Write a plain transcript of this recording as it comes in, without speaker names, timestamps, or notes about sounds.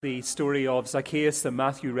The story of Zacchaeus that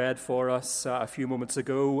Matthew read for us a few moments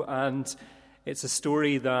ago, and it's a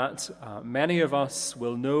story that many of us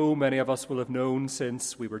will know, many of us will have known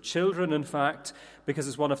since we were children, in fact, because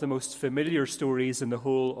it's one of the most familiar stories in the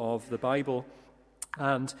whole of the Bible.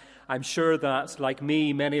 And I'm sure that, like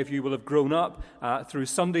me, many of you will have grown up through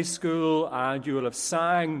Sunday school, and you will have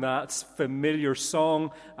sang that familiar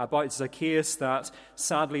song about Zacchaeus that,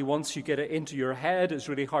 sadly, once you get it into your head, it's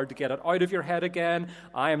really hard to get it out of your head again.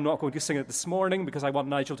 I am not going to sing it this morning because I want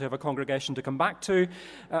Nigel to have a congregation to come back to.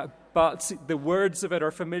 But the words of it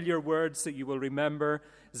are familiar words that you will remember.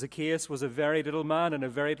 Zacchaeus was a very little man, and a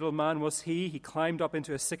very little man was he. He climbed up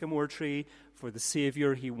into a sycamore tree for the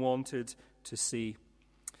Savior he wanted to see.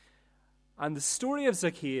 And the story of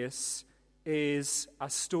Zacchaeus is a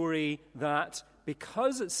story that,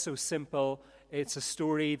 because it's so simple, it's a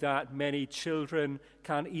story that many children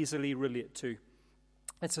can easily relate to.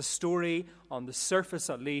 It's a story, on the surface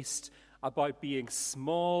at least, about being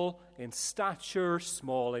small in stature,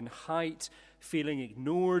 small in height, feeling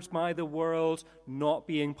ignored by the world, not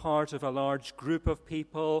being part of a large group of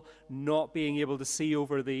people, not being able to see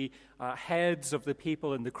over the heads of the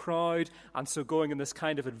people in the crowd, and so going on this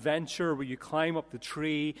kind of adventure where you climb up the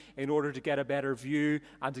tree in order to get a better view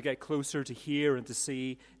and to get closer to hear and to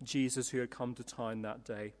see Jesus who had come to town that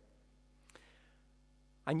day.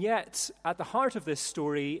 And yet, at the heart of this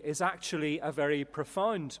story is actually a very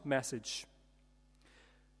profound message.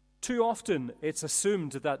 Too often, it's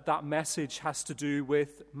assumed that that message has to do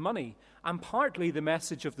with money, and partly the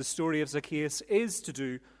message of the story of Zacchaeus is to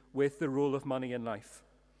do with the role of money in life.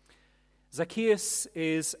 Zacchaeus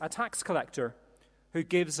is a tax collector who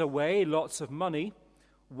gives away lots of money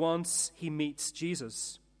once he meets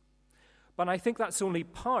Jesus. But I think that's only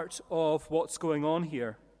part of what's going on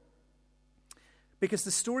here, because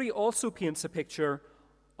the story also paints a picture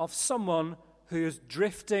of someone who is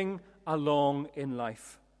drifting along in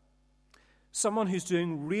life. Someone who's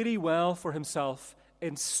doing really well for himself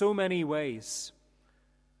in so many ways.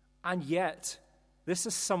 And yet, this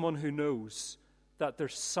is someone who knows that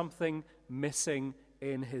there's something missing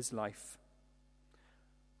in his life.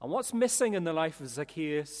 And what's missing in the life of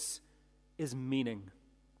Zacchaeus is meaning.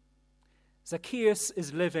 Zacchaeus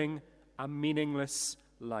is living a meaningless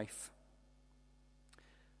life.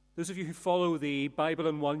 Those of you who follow the Bible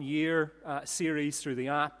in 1 Year series through the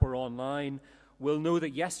app or online will know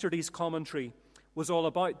that yesterday's commentary was all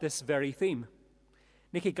about this very theme.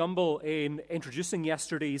 Nicky Gumbel, in introducing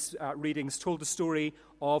yesterday's readings, told the story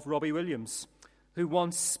of Robbie Williams, who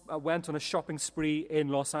once went on a shopping spree in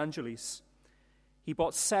Los Angeles. He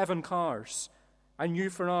bought 7 cars, a new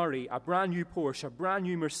Ferrari, a brand new Porsche, a brand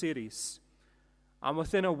new Mercedes. And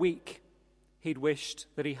within a week, he'd wished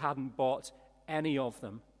that he hadn't bought any of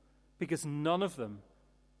them, because none of them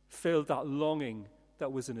filled that longing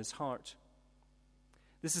that was in his heart.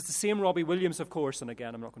 This is the same Robbie Williams, of course, and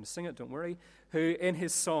again, I'm not going to sing it, don't worry, who in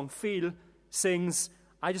his song Feel sings,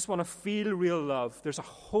 I just want to feel real love. There's a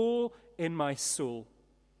hole in my soul.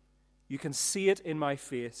 You can see it in my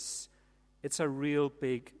face. It's a real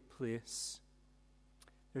big place.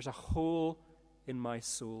 There's a hole in my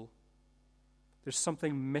soul. There's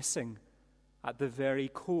something missing at the very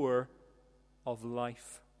core of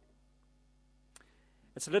life.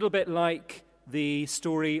 It's a little bit like the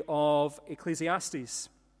story of Ecclesiastes,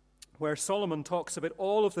 where Solomon talks about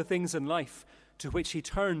all of the things in life to which he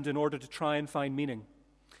turned in order to try and find meaning.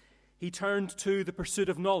 He turned to the pursuit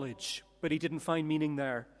of knowledge, but he didn't find meaning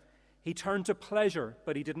there. He turned to pleasure,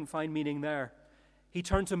 but he didn't find meaning there. He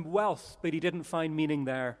turned to wealth, but he didn't find meaning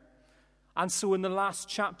there. And so in the last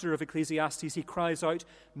chapter of Ecclesiastes, he cries out,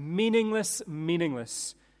 meaningless,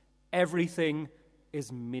 meaningless. Everything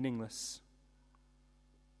is meaningless.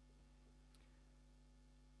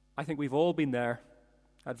 I think we've all been there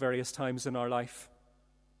at various times in our life,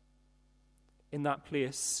 in that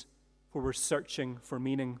place where we're searching for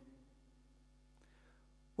meaning,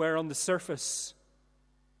 where on the surface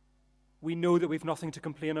we know that we've nothing to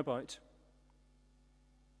complain about,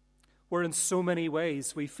 where in so many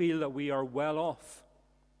ways we feel that we are well off,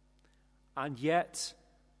 and yet,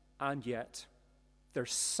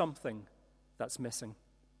 there's something that's missing.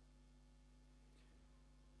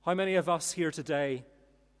 How many of us here today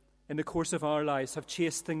in the course of our lives have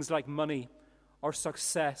chased things like money or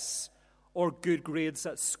success or good grades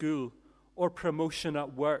at school or promotion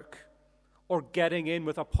at work or getting in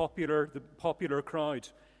with the popular crowd,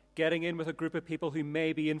 getting in with a group of people who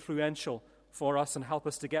may be influential for us and help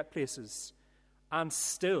us to get places, and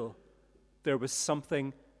still there was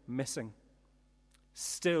something missing.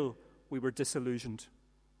 Still we were disillusioned.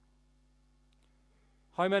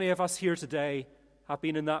 How many of us here today have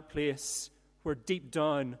been in that place where deep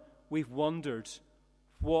down we've wondered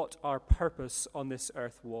what our purpose on this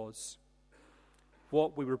earth was,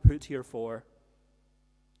 what we were put here for,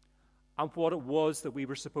 and what it was that we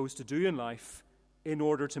were supposed to do in life in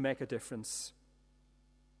order to make a difference.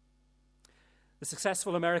 The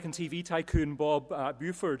successful American TV tycoon Bob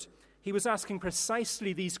Buford, he was asking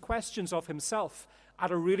precisely these questions of himself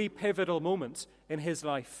at a really pivotal moment in his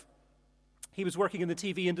life. He was working in the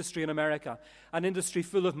TV industry in America, an industry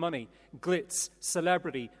full of money, glitz,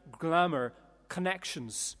 celebrity, glamour,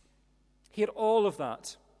 connections. He had all of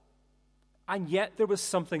that, and yet there was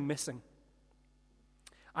something missing.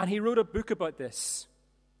 And he wrote a book about this,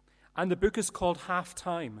 and the book is called Half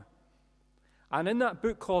Time. And in that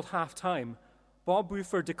book called Half Time, Bob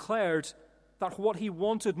Buford declared that what he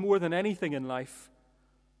wanted more than anything in life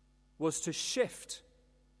was to shift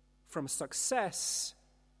from success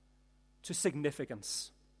to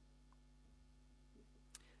significance.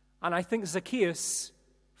 And I think Zacchaeus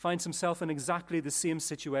finds himself in exactly the same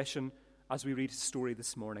situation as we read his story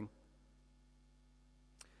this morning.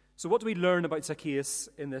 So what do we learn about Zacchaeus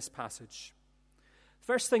in this passage?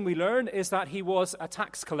 First thing we learn is that he was a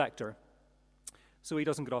tax collector. So he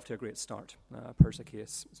doesn't get off to a great start, per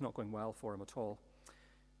Zacchaeus. It's not going well for him at all.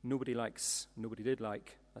 Nobody did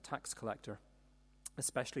like a tax collector,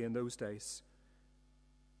 especially in those days.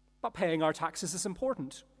 But paying our taxes is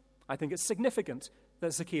important. I think it's significant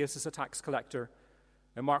that Zacchaeus is a tax collector.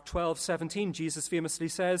 In Mark 12:17, Jesus famously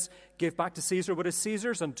says, "Give back to Caesar what is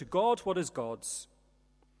Caesar's, and to God what is God's."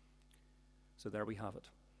 So there we have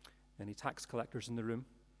it. Any tax collectors in the room?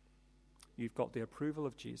 You've got the approval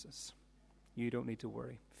of Jesus. You don't need to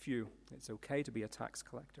worry. Phew, it's okay to be a tax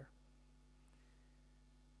collector.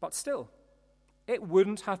 But still, it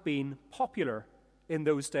wouldn't have been popular in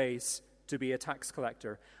those days to be a tax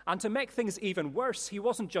collector. And to make things even worse, he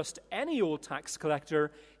wasn't just any old tax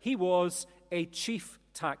collector, he was a chief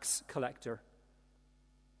tax collector.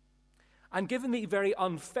 And given the very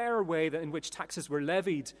unfair way that in which taxes were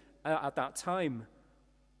levied at that time,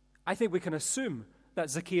 I think we can assume that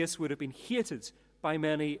Zacchaeus would have been hated by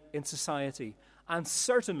many in society, and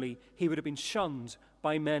certainly he would have been shunned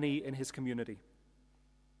by many in his community.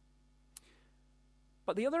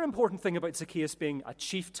 But the other important thing about Zacchaeus being a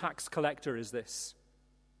chief tax collector is this.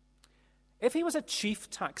 If he was a chief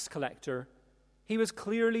tax collector, he was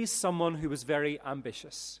clearly someone who was very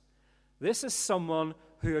ambitious. This is someone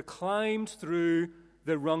who had climbed through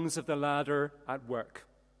the rungs of the ladder at work.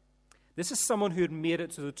 This is someone who had made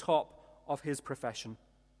it to the top of his profession.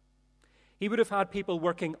 He would have had people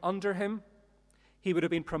working under him. He would have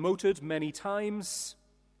been promoted many times.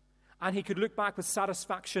 And he could look back with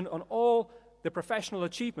satisfaction on all the professional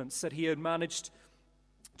achievements that he had managed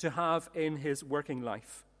to have in his working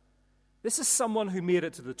life. This is someone who made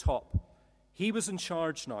it to the top. He was in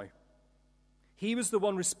charge now. He was the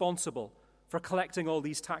one responsible for collecting all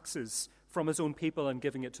these taxes from his own people and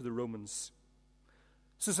giving it to the Romans.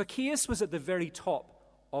 So Zacchaeus was at the very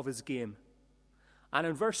top of his game. And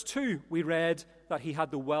in verse 2, we read that he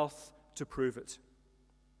had the wealth to prove it.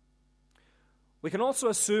 We can also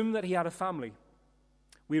assume that he had a family.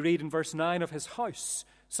 We read in verse 9 of his house.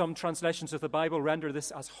 Some translations of the Bible render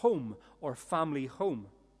this as home or family home.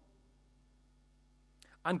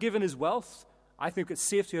 And given his wealth, I think it's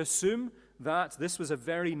safe to assume that this was a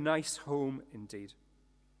very nice home indeed.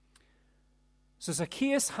 So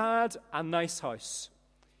Zacchaeus had a nice house.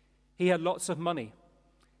 He had lots of money.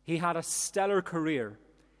 He had a stellar career.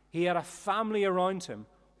 He had a family around him.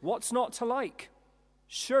 What's not to like?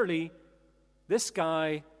 Surely this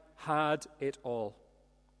guy had it all.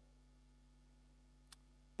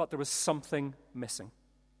 But there was something missing.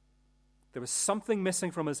 There was something missing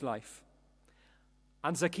from his life.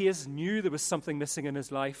 And Zacchaeus knew there was something missing in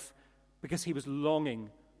his life because he was longing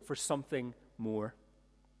for something more.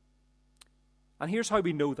 And here's how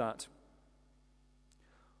we know that.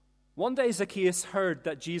 One day Zacchaeus heard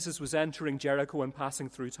that Jesus was entering Jericho and passing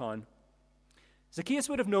through town. Zacchaeus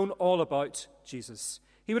would have known all about Jesus.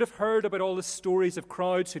 He would have heard about all the stories of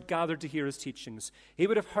crowds who'd gathered to hear his teachings. He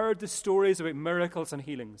would have heard the stories about miracles and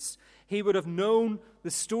healings. He would have known the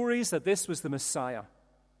stories that this was the Messiah.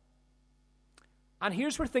 And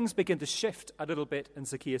here's where things begin to shift a little bit in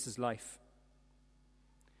Zacchaeus' life.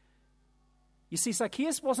 You see,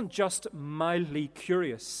 Zacchaeus wasn't just mildly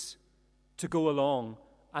curious to go along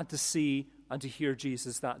and to see and to hear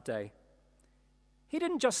Jesus that day. He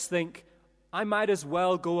didn't just think, I might as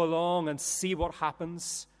well go along and see what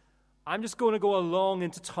happens. I'm just going to go along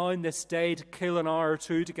into town this day to kill an hour or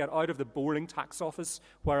two to get out of the boring tax office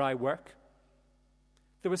where I work.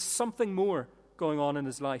 There was something more going on in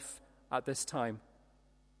his life at this time.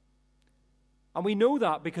 And we know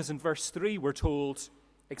that because in verse 3 we're told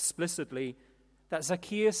explicitly that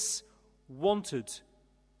Zacchaeus wanted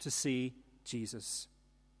to see Jesus.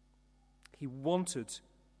 He wanted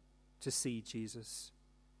to see Jesus.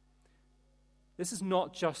 This is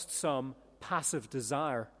not just some passive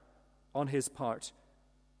desire on his part.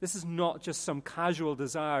 This is not just some casual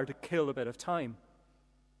desire to kill a bit of time,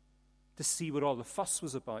 to see what all the fuss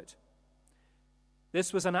was about.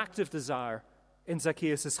 This was an active desire in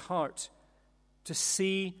Zacchaeus' heart to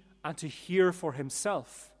see and to hear for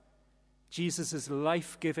himself Jesus'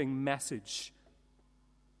 life-giving message.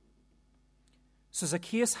 So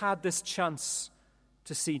Zacchaeus had this chance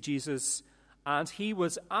to see Jesus, and he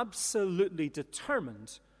was absolutely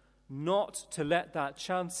determined not to let that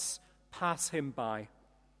chance pass him by.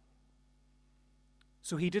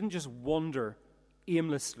 So he didn't just wander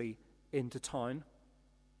aimlessly into town.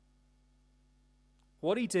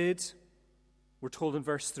 What he did, we're told in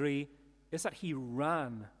verse 3, is that he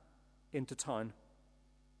ran into town.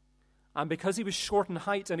 And because he was short in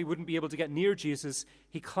height and he wouldn't be able to get near Jesus,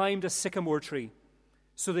 he climbed a sycamore tree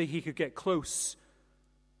so that he could get close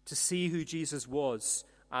to see who Jesus was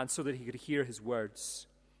and so that he could hear his words.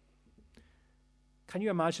 Can you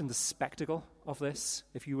imagine the spectacle of this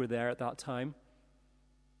if you were there at that time?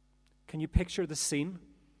 Can you picture the scene?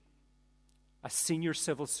 A senior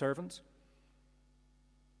civil servant.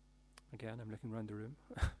 Again, I'm looking around the room.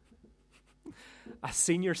 A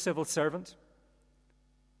senior civil servant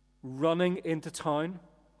running into town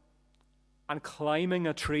and climbing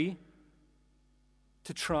a tree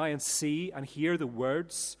to try and see and hear the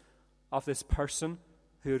words of this person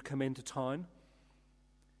who had come into town.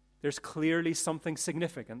 There's clearly something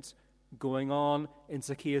significant going on in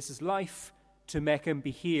Zacchaeus' life to make him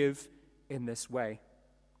behave in this way.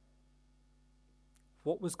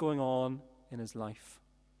 What was going on in his life?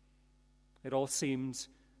 It all seemed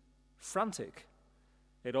frantic.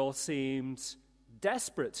 It all seemed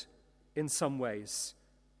desperate in some ways.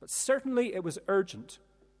 But certainly it was urgent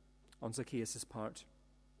on Zacchaeus' part.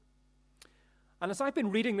 And as I've been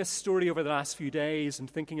reading this story over the last few days and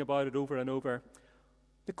thinking about it over and over,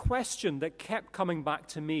 the question that kept coming back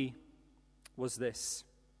to me was this: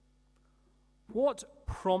 what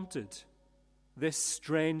prompted this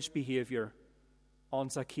strange behavior on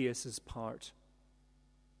Zacchaeus' part?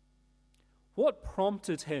 What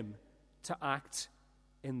prompted him to act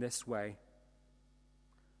in this way?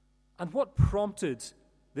 And what prompted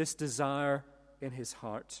this desire in his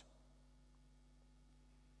heart?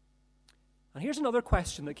 And here's another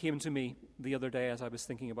question that came to me the other day as I was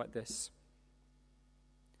thinking about this.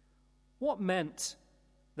 What meant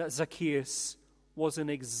that Zacchaeus was in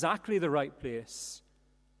exactly the right place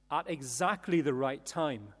at exactly the right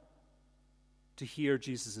time to hear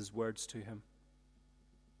Jesus' words to him?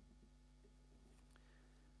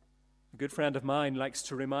 A good friend of mine likes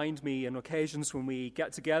to remind me on occasions when we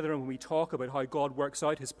get together and when we talk about how God works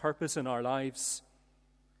out his purpose in our lives,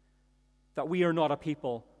 that we are not a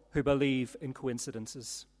people who believe in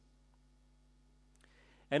coincidences.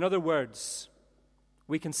 In other words,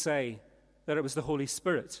 we can say that it was the Holy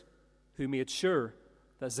Spirit who made sure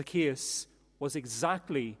that Zacchaeus was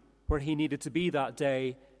exactly where he needed to be that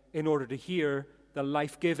day in order to hear the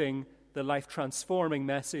life-giving, the life-transforming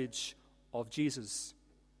message of Jesus.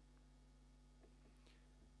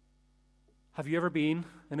 Have you ever been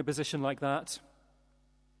in a position like that?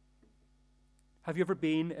 Have you ever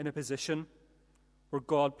been in a position where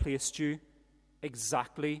God placed you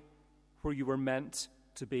exactly where you were meant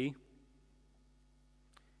to be?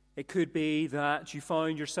 It could be that you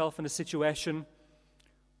found yourself in a situation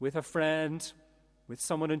with a friend, with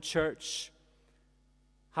someone in church,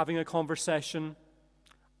 having a conversation,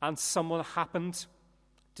 and someone happened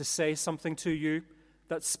to say something to you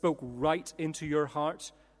that spoke right into your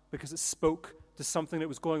heart because it spoke to something that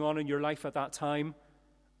was going on in your life at that time,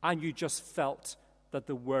 and you just felt that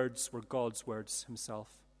the words were God's words himself.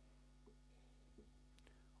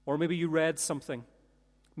 Or maybe you read something.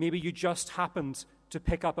 Maybe you just happened to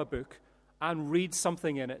pick up a book and read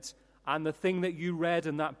something in it, and the thing that you read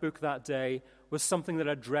in that book that day was something that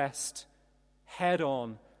addressed head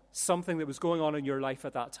on something that was going on in your life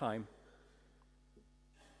at that time.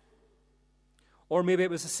 Or maybe it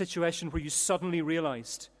was a situation where you suddenly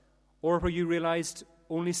realized, or where you realized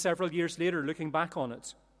only several years later, looking back on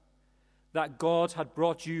it, that God had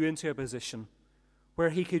brought you into a position where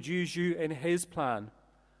he could use you in his plan,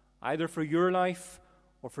 either for your life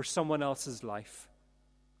or for someone else's life.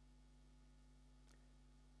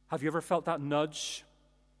 Have you ever felt that nudge,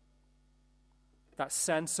 that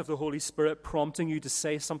sense of the Holy Spirit prompting you to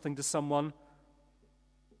say something to someone,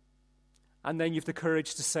 and then you've the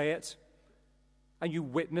courage to say it, and you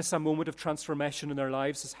witness a moment of transformation in their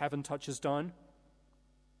lives as heaven touches down?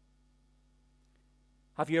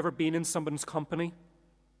 Have you ever been in someone's company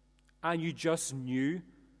and you just knew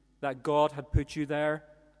that God had put you there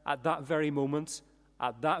at that very moment,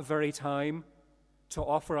 at that very time, to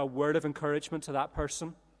offer a word of encouragement to that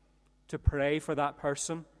person, to pray for that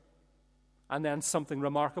person, and then something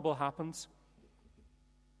remarkable happens?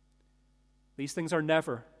 These things are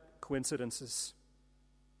never coincidences.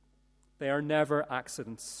 They are never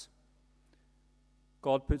accidents.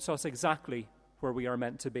 God puts us exactly where we are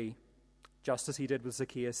meant to be, just as he did with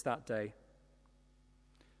Zacchaeus that day.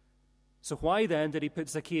 So why then did he put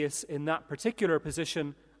Zacchaeus in that particular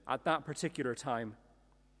position at that particular time?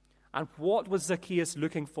 And what was Zacchaeus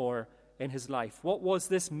looking for in his life? What was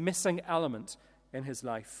this missing element in his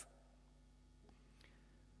life?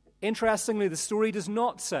 Interestingly, the story does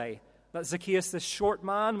not say that Zacchaeus, this short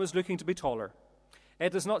man, was looking to be taller.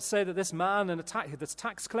 It does not say that this man, this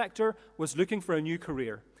tax collector, was looking for a new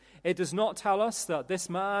career. It does not tell us that this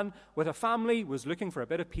man with a family was looking for a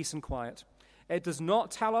bit of peace and quiet. It does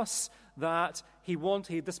not tell us that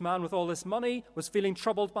this man with all this money was feeling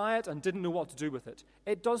troubled by it and didn't know what to do with it.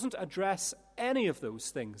 It doesn't address any of those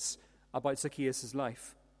things about Zacchaeus'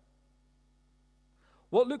 life.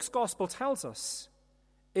 What Luke's gospel tells us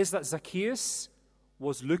is that Zacchaeus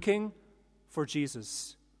was looking for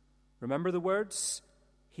Jesus. Remember the words?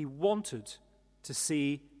 He wanted to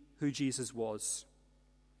see who Jesus was.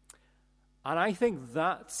 And I think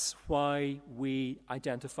that's why we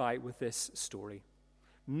identify with this story.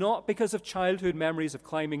 Not because of childhood memories of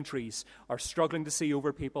climbing trees or struggling to see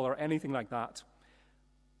over people or anything like that.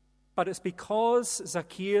 But it's because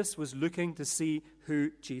Zacchaeus was looking to see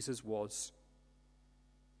who Jesus was.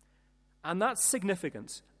 And that's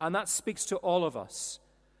significant, and that speaks to all of us,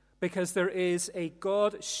 because there is a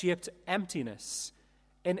God-shaped emptiness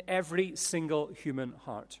in every single human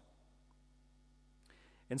heart.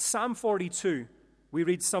 In Psalm 42, we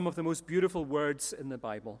read some of the most beautiful words in the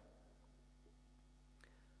Bible.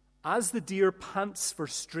 As the deer pants for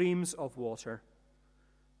streams of water,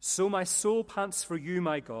 so my soul pants for you,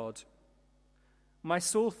 my God. My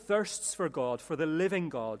soul thirsts for God, for the living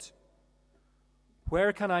God.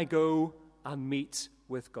 Where can I go and meet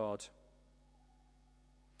with God?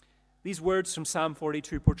 These words from Psalm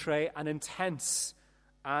 42 portray an intense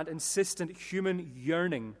and insistent human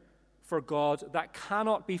yearning for God that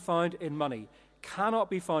cannot be found in money, cannot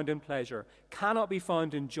be found in pleasure, cannot be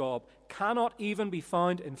found in job, cannot even be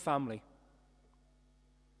found in family.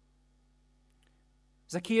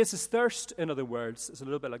 Zacchaeus' thirst, in other words, is a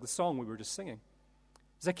little bit like the song we were just singing.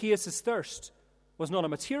 Zacchaeus' thirst was not a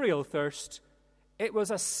material thirst, it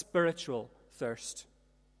was a spiritual thirst.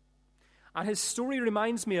 And his story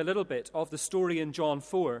reminds me a little bit of the story in John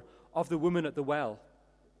 4 of the woman at the well,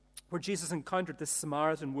 where Jesus encountered this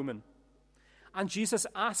Samaritan woman. And Jesus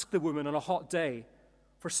asked the woman on a hot day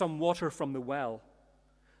for some water from the well.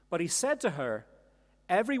 But he said to her,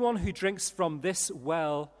 "Everyone who drinks from this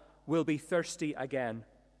well will be thirsty again.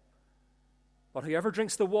 But whoever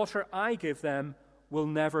drinks the water I give them will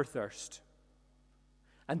never thirst.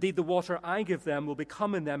 Indeed, the water I give them will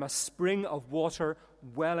become in them a spring of water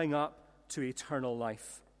welling up to eternal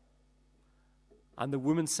life." And the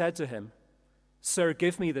woman said to him, "Sir,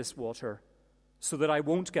 give me this water so that I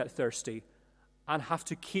won't get thirsty and have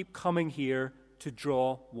to keep coming here to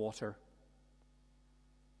draw water."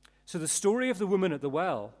 So the story of the woman at the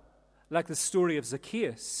well, like the story of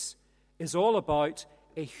Zacchaeus, is all about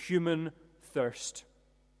a human thirst,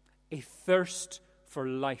 a thirst for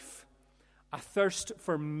life, a thirst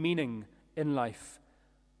for meaning in life.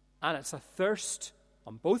 And it's a thirst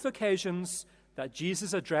on both occasions that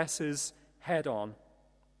Jesus addresses head on.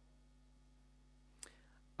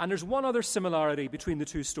 And there's one other similarity between the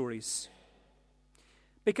two stories.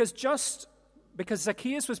 Because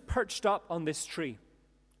Zacchaeus was perched up on this tree,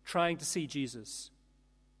 trying to see Jesus.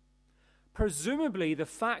 Presumably, the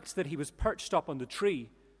fact that he was perched up on the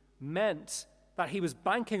tree meant that he was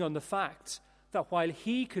banking on the fact that while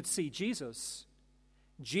he could see Jesus,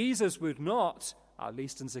 Jesus would not, at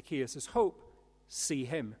least in Zacchaeus' hope, see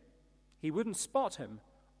him. He wouldn't spot him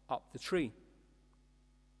up the tree.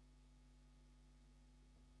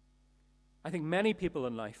 I think many people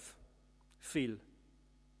in life feel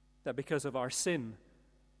that because of our sin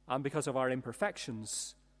and because of our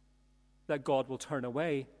imperfections, that God will turn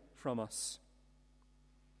away from us.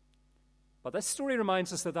 But this story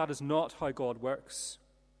reminds us that that is not how God works.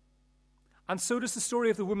 And so does the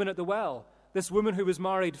story of the woman at the well, this woman who was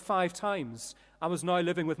married 5 times and was now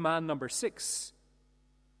living with man number 6.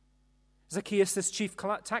 Zacchaeus, this chief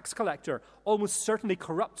tax collector, almost certainly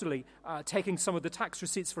corruptly taking some of the tax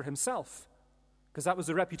receipts for himself. because that was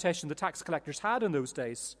the reputation the tax collectors had in those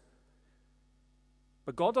days.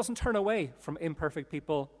 But God doesn't turn away from imperfect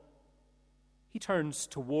people. He turns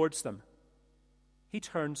towards them. He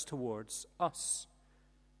turns towards us,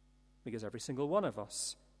 because every single one of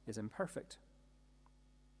us is imperfect.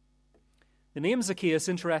 The name Zacchaeus,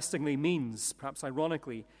 interestingly, means, perhaps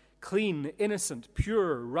ironically, clean, innocent,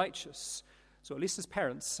 pure, righteous. So at least his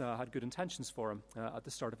parents had good intentions for him at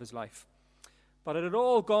the start of his life. But it had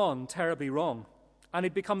all gone terribly wrong, and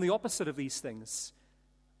he'd become the opposite of these things.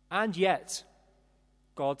 And yet,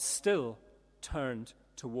 God still turned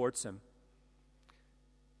towards him.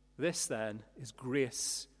 This, then, is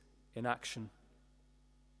grace in action.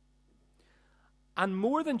 And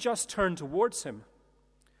more than just turn towards him,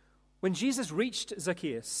 when Jesus reached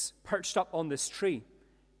Zacchaeus, perched up on this tree,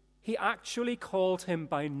 he actually called him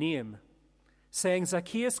by name, saying,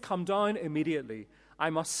 "Zacchaeus, come down immediately. I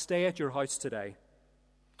must stay at your house today."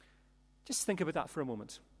 Just think about that for a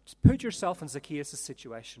moment. Just put yourself in Zacchaeus'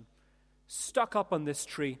 situation. Stuck up on this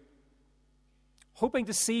tree, hoping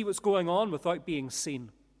to see what's going on without being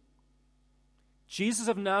seen. Jesus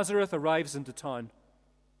of Nazareth arrives into town.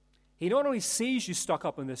 He not only sees you stuck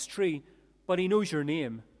up on this tree, but he knows your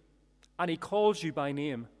name, and he calls you by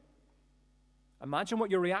name. Imagine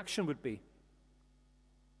what your reaction would be.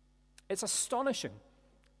 It's astonishing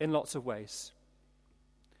in lots of ways.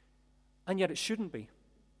 And yet it shouldn't be.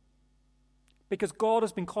 Because God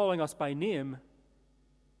has been calling us by name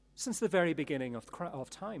since the very beginning of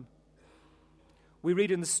time. We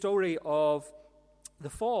read in the story of the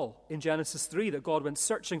fall in Genesis 3 that God went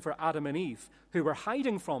searching for Adam and Eve, who were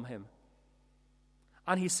hiding from him.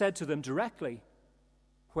 And he said to them directly,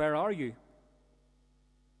 "Where are you?"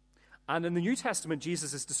 And in the New Testament,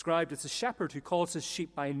 Jesus is described as a shepherd who calls his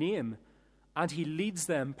sheep by name, and he leads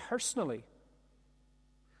them personally.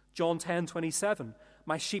 John 10:27,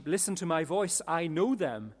 "My sheep listen to my voice, I know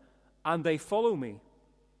them, and they follow me."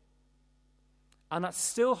 And that's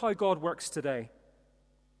still how God works today.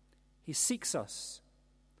 He seeks us.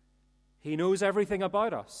 He knows everything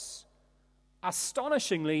about us.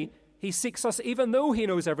 Astonishingly, he seeks us even though he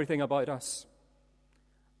knows everything about us.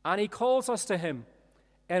 And he calls us to him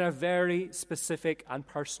in a very specific and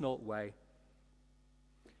personal way.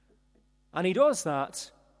 And he does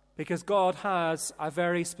that because God has a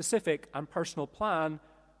very specific and personal plan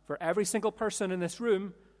for every single person in this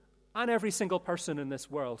room and every single person in this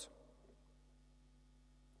world.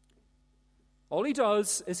 All he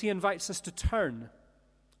does is he invites us to turn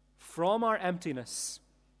from our emptiness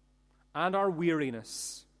and our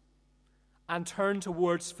weariness and turn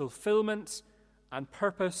towards fulfillment and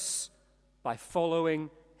purpose by following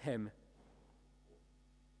him.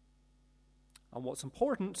 And what's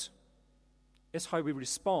important is how we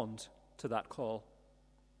respond to that call.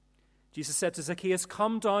 Jesus said to Zacchaeus,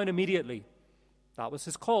 "Come down immediately." That was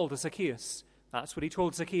his call to Zacchaeus. That's what he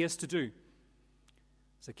told Zacchaeus to do.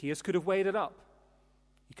 Zacchaeus could have waited up.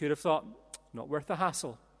 He could have thought, not worth the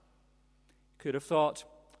hassle. He could have thought,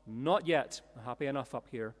 not yet, I'm happy enough up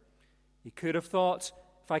here. He could have thought,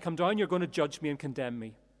 if I come down, you're going to judge me and condemn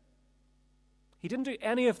me. He didn't do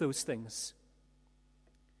any of those things.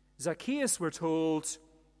 Zacchaeus, we're told,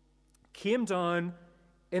 came down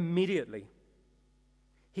immediately.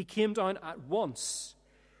 He came down at once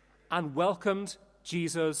and welcomed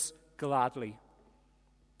Jesus gladly.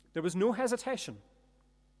 There was no hesitation.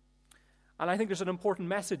 And I think there's an important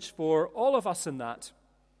message for all of us in that.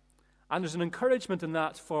 And there's an encouragement in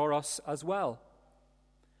that for us as well.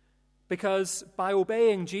 Because by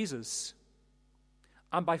obeying Jesus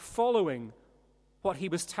and by following what he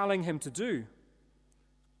was telling him to do,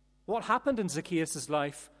 what happened in Zacchaeus'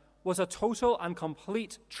 life was a total and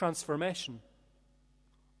complete transformation,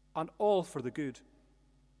 and all for the good.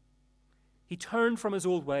 He turned from his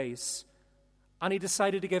old ways, and he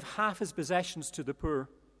decided to give half his possessions to the poor,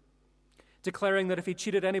 declaring that if he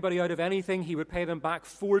cheated anybody out of anything, he would pay them back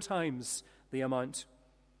 4 times the amount.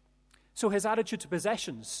 So his attitude to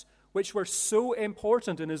possessions, which were so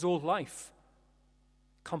important in his old life,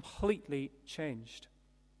 completely changed.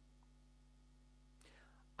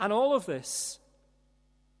 And all of this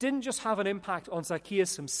didn't just have an impact on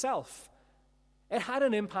Zacchaeus himself, it had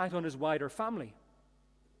an impact on his wider family.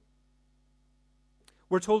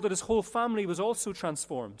 We're told that his whole family was also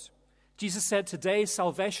transformed. Jesus said, "Today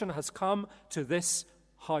salvation has come to this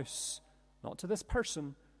house." Not to this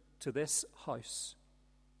person, to this house.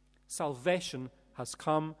 Salvation has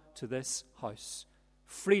come to this house.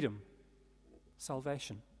 Freedom,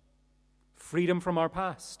 salvation. Freedom from our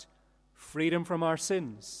past. Freedom from our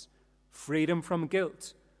sins. Freedom from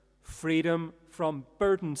guilt. Freedom from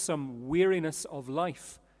burdensome weariness of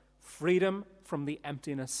life. Freedom from the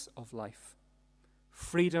emptiness of life.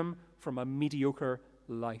 freedom from a mediocre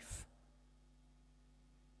life.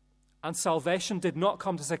 And salvation did not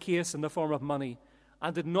come to Zacchaeus in the form of money,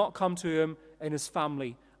 and did not come to him in his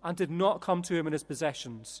family, and did not come to him in his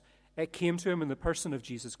possessions. It came to him in the person of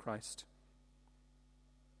Jesus Christ.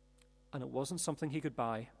 And it wasn't something he could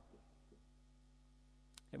buy.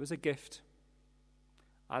 It was a gift,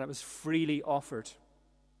 and it was freely offered.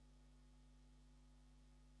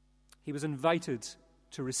 He was invited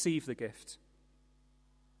to receive the gift.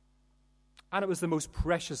 And it was the most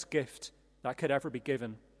precious gift that could ever be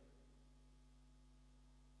given.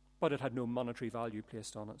 But it had no monetary value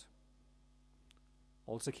placed on it.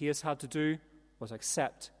 All Zacchaeus had to do was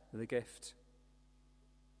accept the gift.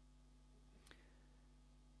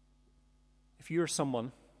 If you are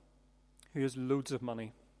someone who has loads of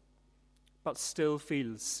money, but still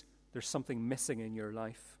feels there's something missing in your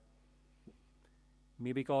life,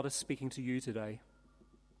 maybe God is speaking to you today.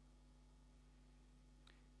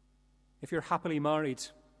 If you're happily married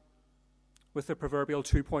with the proverbial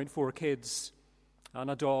 2.4 kids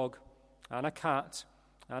and a dog and a cat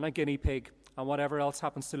and a guinea pig and whatever else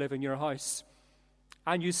happens to live in your house,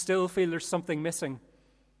 and you still feel there's something missing,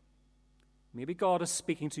 maybe God is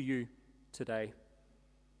speaking to you today.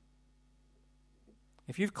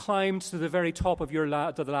 If you've climbed to the very top of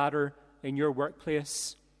the ladder in your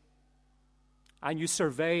workplace and you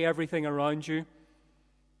survey everything around you,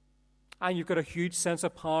 and you've got a huge sense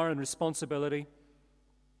of power and responsibility,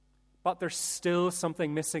 but there's still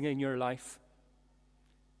something missing in your life,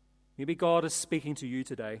 maybe God is speaking to you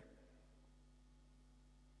today.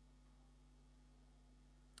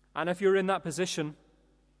 And if you're in that position,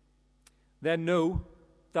 then know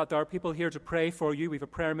that there are people here to pray for you. We have a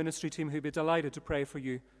prayer ministry team who'd be delighted to pray for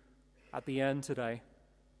you at the end today.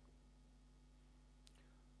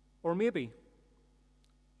 Or maybe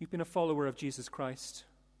you've been a follower of Jesus Christ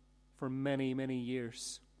for many, many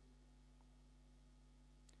years,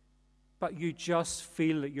 but you just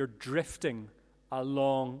feel that you're drifting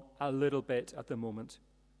along a little bit at the moment,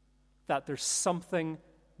 that there's something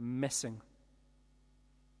missing,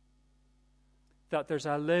 that there's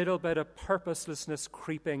a little bit of purposelessness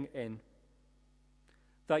creeping in,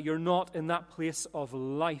 that you're not in that place of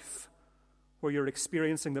life where you're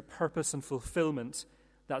experiencing the purpose and fulfillment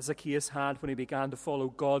that Zacchaeus had when he began to follow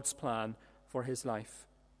God's plan for his life.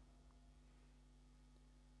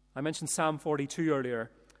 I mentioned Psalm 42 earlier,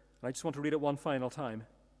 and I just want to read it one final time.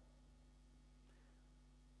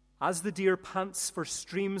 As the deer pants for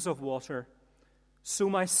streams of water, so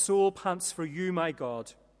my soul pants for you, my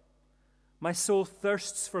God. My soul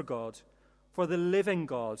thirsts for God, for the living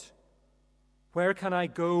God. Where can I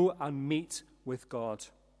go and meet with God?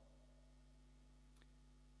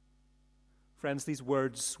 Friends, these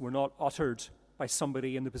words were not uttered by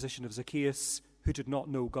somebody in the position of Zacchaeus who did not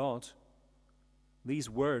know God.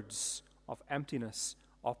 These words of emptiness,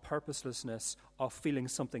 of purposelessness, of feeling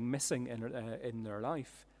something missing in their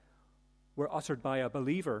life were uttered by a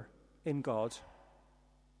believer in God.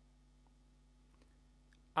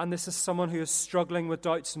 And this is someone who is struggling with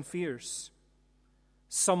doubts and fears,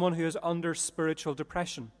 someone who is under spiritual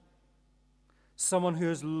depression, someone who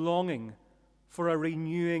is longing for a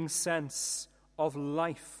renewing sense of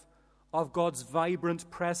life, of God's vibrant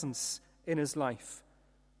presence in his life.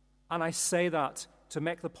 And I say that to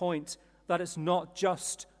make the point that it's not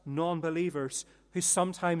just non-believers who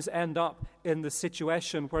sometimes end up in the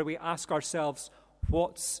situation where we ask ourselves,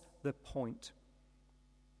 what's the point?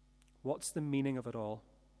 What's the meaning of it all?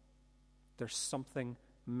 There's something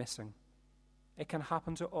missing. It can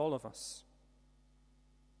happen to all of us.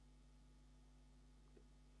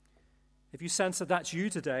 If you sense that that's you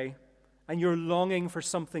today, and you're longing for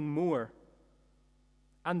something more,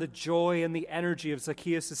 and the joy and the energy of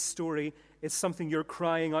Zacchaeus' story is something you're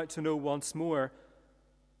crying out to know once more,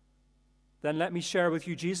 then let me share with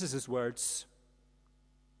you Jesus' words.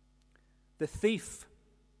 The thief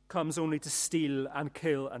comes only to steal and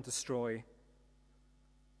kill and destroy.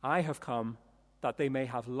 I have come that they may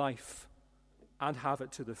have life and have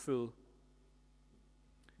it to the full.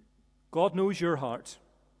 God knows your heart,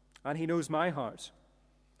 and he knows my heart.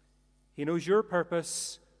 He knows your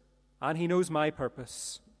purpose, and he knows my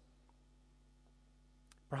purpose.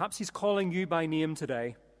 Perhaps he's calling you by name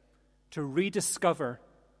today to rediscover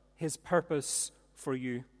his purpose for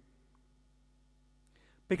you.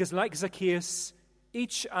 Because like Zacchaeus,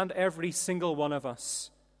 each and every single one of us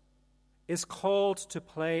is called to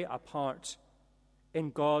play a part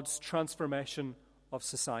in God's transformation of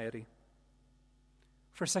society.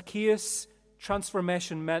 For Zacchaeus,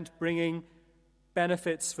 transformation meant bringing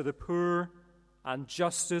benefits for the poor and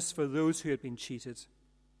justice for those who had been cheated.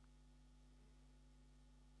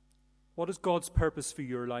 What is God's purpose for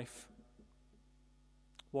your life?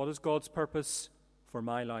 What is God's purpose for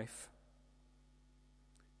my life?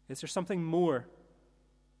 Is there something more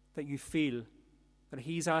that you feel that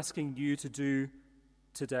he's asking you to do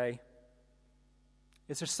today?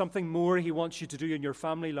 Is there something more he wants you to do in your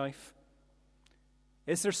family life?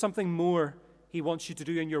 Is there something more he wants you to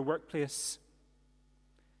do in your workplace?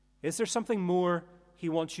 Is there something more he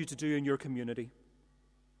wants you to do in your community?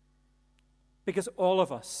 Because all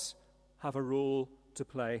of us have a role to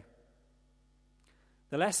play.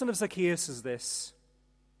 The lesson of Zacchaeus is this: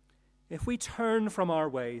 if we turn from our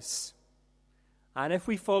ways and if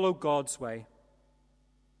we follow God's way,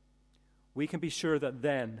 we can be sure that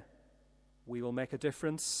then we will make a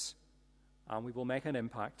difference and we will make an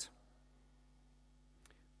impact.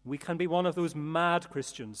 We can be one of those mad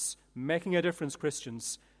Christians, making a difference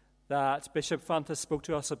Christians, that Bishop Fanta spoke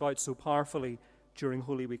to us about so powerfully during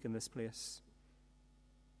Holy Week in this place.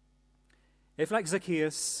 If, like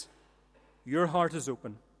Zacchaeus, your heart is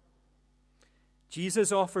open,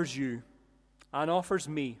 Jesus offers you and offers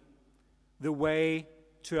me the way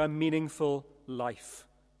to a meaningful life,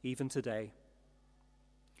 even today.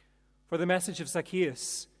 For the message of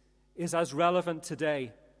Zacchaeus is as relevant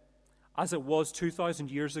today as it was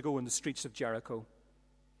 2,000 years ago in the streets of Jericho.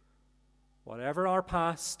 Whatever our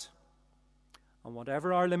past and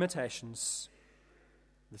whatever our limitations,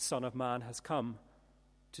 the Son of Man has come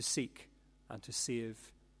to seek and to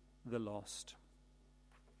save the lost.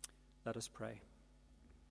 Let us pray.